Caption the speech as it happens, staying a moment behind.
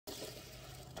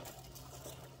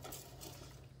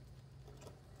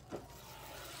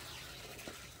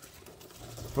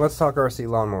Let's talk RC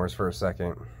lawnmowers for a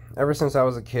second. Ever since I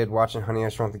was a kid watching Honey, I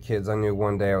Shrunk the Kids, I knew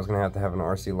one day I was going to have an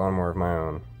RC lawnmower of my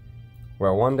own.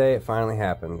 Well, one day it finally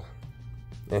happened,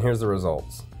 and here's the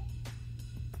results.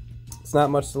 It's not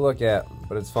much to look at,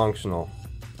 but it's functional,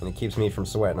 and it keeps me from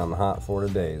sweating on the hot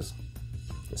Florida days.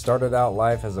 It started out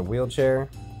life as a wheelchair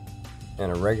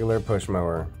and a regular push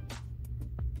mower.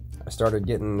 I started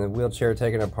getting the wheelchair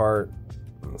taken apart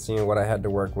and seeing what I had to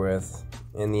work with.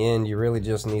 In the end, you really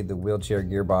just need the wheelchair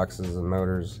gearboxes and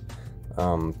motors.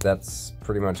 That's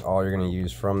pretty much all you're going to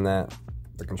use from that.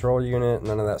 The control unit,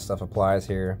 none of that stuff applies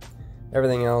here.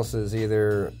 Everything else is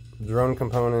either drone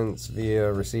components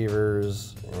via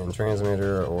receivers and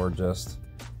transmitter, or just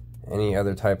any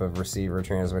other type of receiver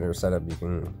transmitter setup you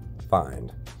can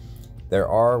find. There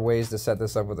are ways to set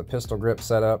this up with a pistol grip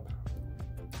setup,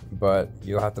 but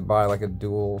you'll have to buy like a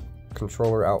dual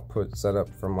controller output setup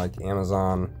from like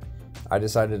Amazon. I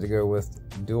decided to go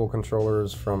with dual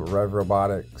controllers from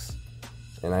Robotics,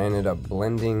 and I ended up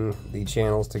blending the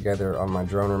channels together on my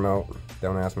drone remote.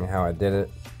 Don't ask me how I did it.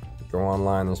 Go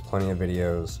online, there's plenty of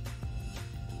videos.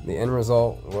 The end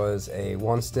result was a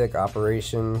one-stick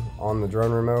operation on the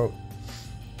drone remote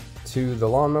to the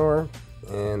lawnmower,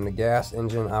 and the gas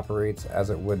engine operates as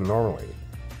it would normally.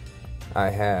 I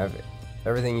have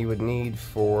everything you would need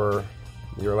for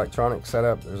your electronic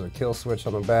setup. There's a kill switch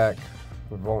on the back,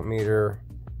 a voltmeter,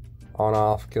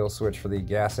 on-off kill switch for the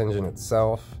gas engine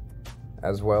itself,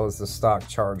 as well as the stock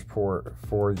charge port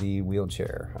for the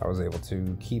wheelchair. I was able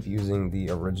to keep using the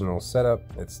original setup.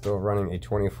 It's still running a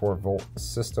 24-volt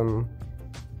system,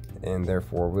 and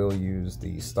therefore will use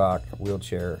the stock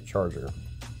wheelchair charger.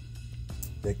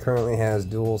 It currently has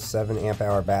dual 7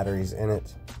 amp-hour batteries in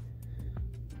it,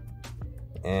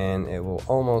 and it will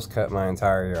almost cut my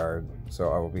entire yard, so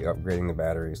I will be upgrading the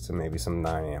batteries to maybe some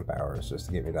 9 amp hours just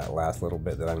to give me that last little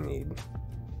bit that I need.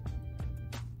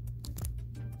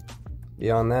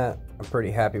 Beyond that, I'm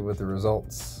pretty happy with the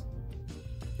results.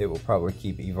 It will probably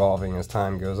keep evolving as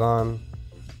time goes on.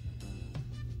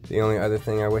 The only other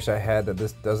thing I wish I had that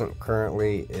this doesn't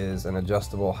currently is an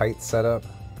adjustable height setup.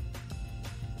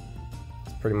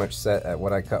 It's pretty much set at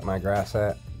what I cut my grass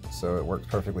at, so it works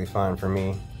perfectly fine for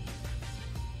me.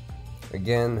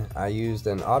 Again, I used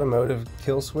an automotive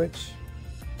kill switch.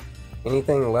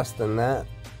 Anything less than that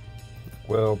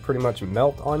will pretty much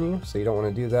melt on you, so you don't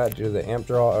want to do that due to the amp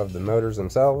draw of the motors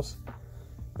themselves.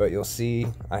 But you'll see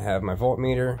I have my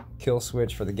voltmeter, kill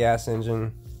switch for the gas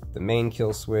engine, the main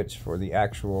kill switch for the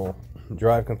actual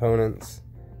drive components,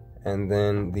 and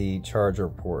then the charger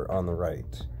port on the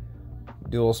right.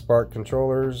 Dual spark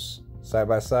controllers side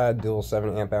by side, dual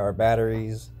 7 amp hour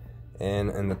batteries,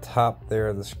 and in the top there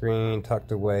of the screen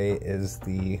tucked away is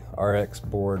the RX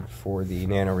board for the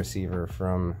nano receiver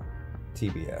from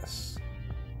TBS.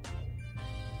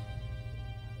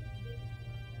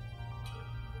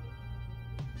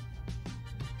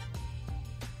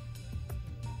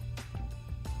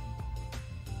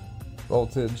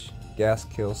 Voltage, gas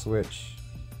kill switch,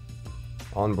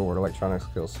 onboard electronics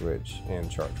kill switch,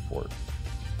 and charge port.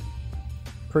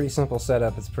 Pretty simple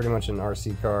setup. It's pretty much an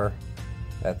RC car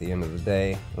at the end of the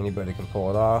day. Anybody can pull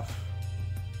it off.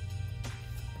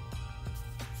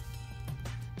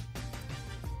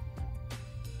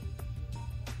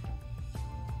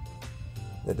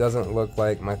 It doesn't look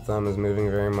like my thumb is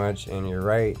moving very much, and you're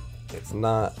right, it's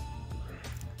not.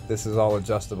 This is all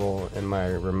adjustable in my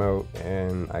remote,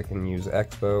 and I can use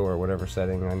Expo or whatever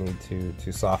setting I need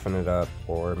to soften it up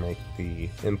or make the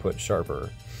input sharper.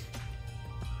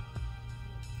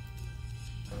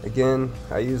 Again,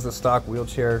 I use the stock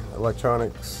wheelchair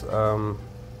electronics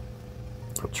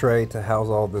tray to house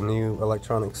all the new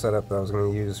electronic setup that I was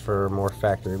going to use for a more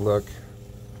factory look.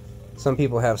 Some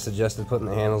people have suggested putting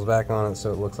the handles back on it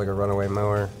so it looks like a runaway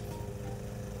mower.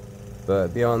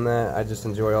 But beyond that, I just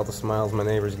enjoy all the smiles my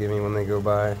neighbors give me when they go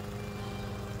by.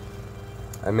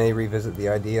 I may revisit the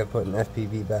idea of putting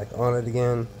FPV back on it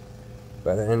again,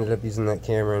 but I ended up using that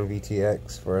camera in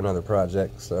VTX for another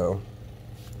project, so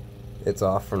it's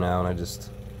off for now, and I just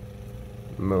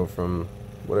mow from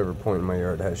whatever point in my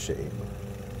yard has shade.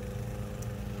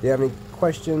 If you have any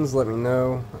questions, let me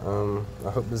know. I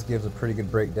hope this gives a pretty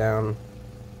good breakdown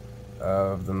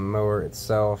of the mower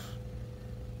itself.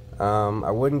 I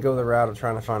wouldn't go the route of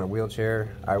trying to find a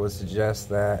wheelchair. I would suggest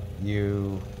that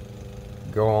you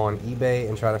go on eBay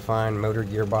and try to find motor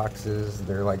gearboxes.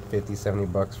 They're like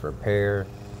 50-70 bucks for a pair,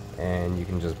 and you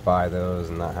can just buy those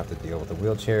and not have to deal with the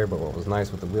wheelchair. But what was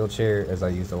nice with the wheelchair is I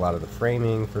used a lot of the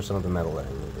framing for some of the metal that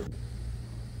I needed.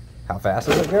 How fast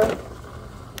does it go?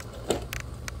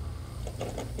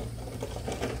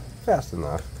 Fast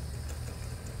enough.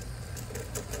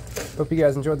 Hope you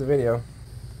guys enjoyed the video.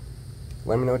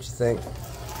 Let me know what you think.